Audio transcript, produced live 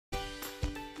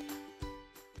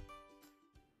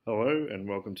Hello and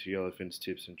welcome to Yellowfin's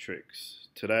Tips and Tricks.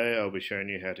 Today I'll be showing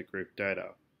you how to group data.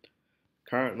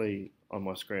 Currently on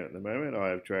my screen at the moment I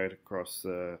have dragged across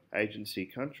the agency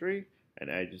country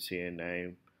and agency and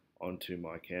name onto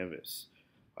my canvas.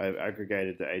 I have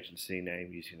aggregated the agency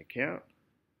name using a count.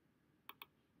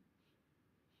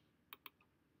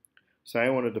 Say I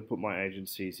wanted to put my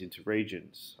agencies into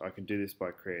regions. I can do this by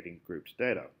creating grouped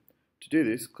data. To do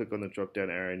this, click on the drop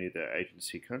down arrow near the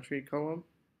agency country column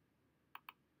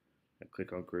and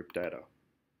click on Group Data.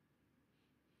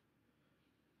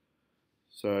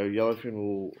 So Yellowfin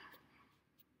will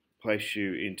place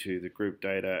you into the Group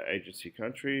Data Agency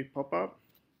Country pop-up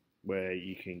where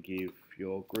you can give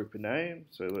your group a name.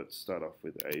 So let's start off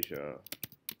with Asia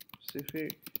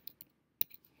Pacific.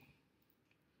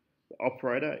 The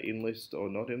operator, in list or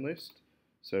not in list.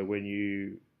 So when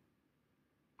you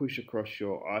push across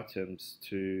your items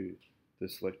to the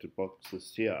selected box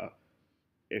list here,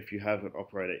 if you have an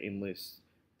operator in list,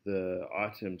 the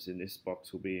items in this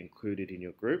box will be included in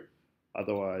your group.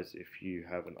 Otherwise, if you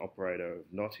have an operator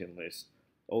not in list,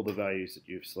 all the values that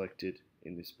you've selected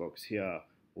in this box here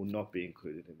will not be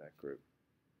included in that group.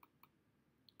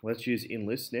 Let's use in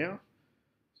list now.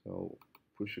 So I'll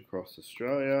push across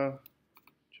Australia,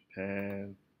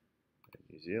 Japan, and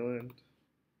New Zealand.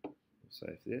 We'll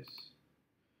save this.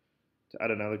 To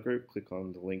add another group, click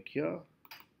on the link here.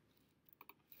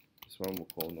 This one we'll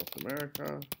call North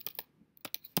America.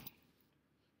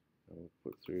 And we'll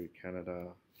put through Canada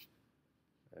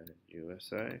and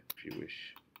USA if you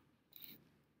wish.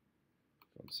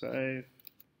 Click on save.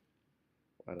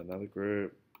 Add another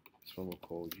group. This one we'll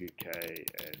call UK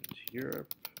and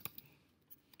Europe.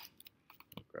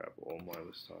 I'll grab all my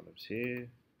list items here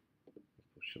and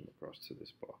push them across to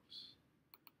this box.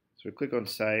 So we click on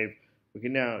save. We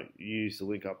can now use the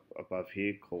link up above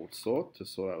here called sort to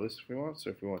sort our list if we want. So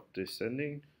if we want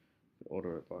descending,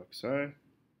 order it like so.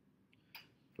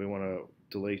 If we want to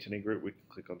delete any group, we can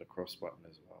click on the cross button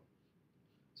as well.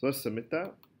 So let's submit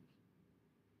that.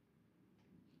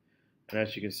 And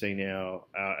as you can see now,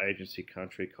 our agency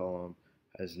country column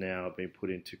has now been put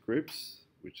into groups,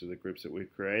 which are the groups that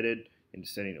we've created in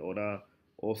descending order.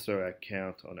 Also, our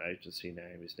count on agency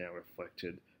name is now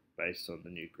reflected based on the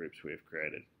new groups we have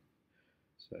created.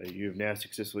 So you've now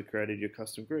successfully created your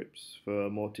custom groups. For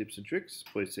more tips and tricks,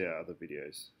 please see our other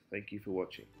videos. Thank you for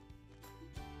watching.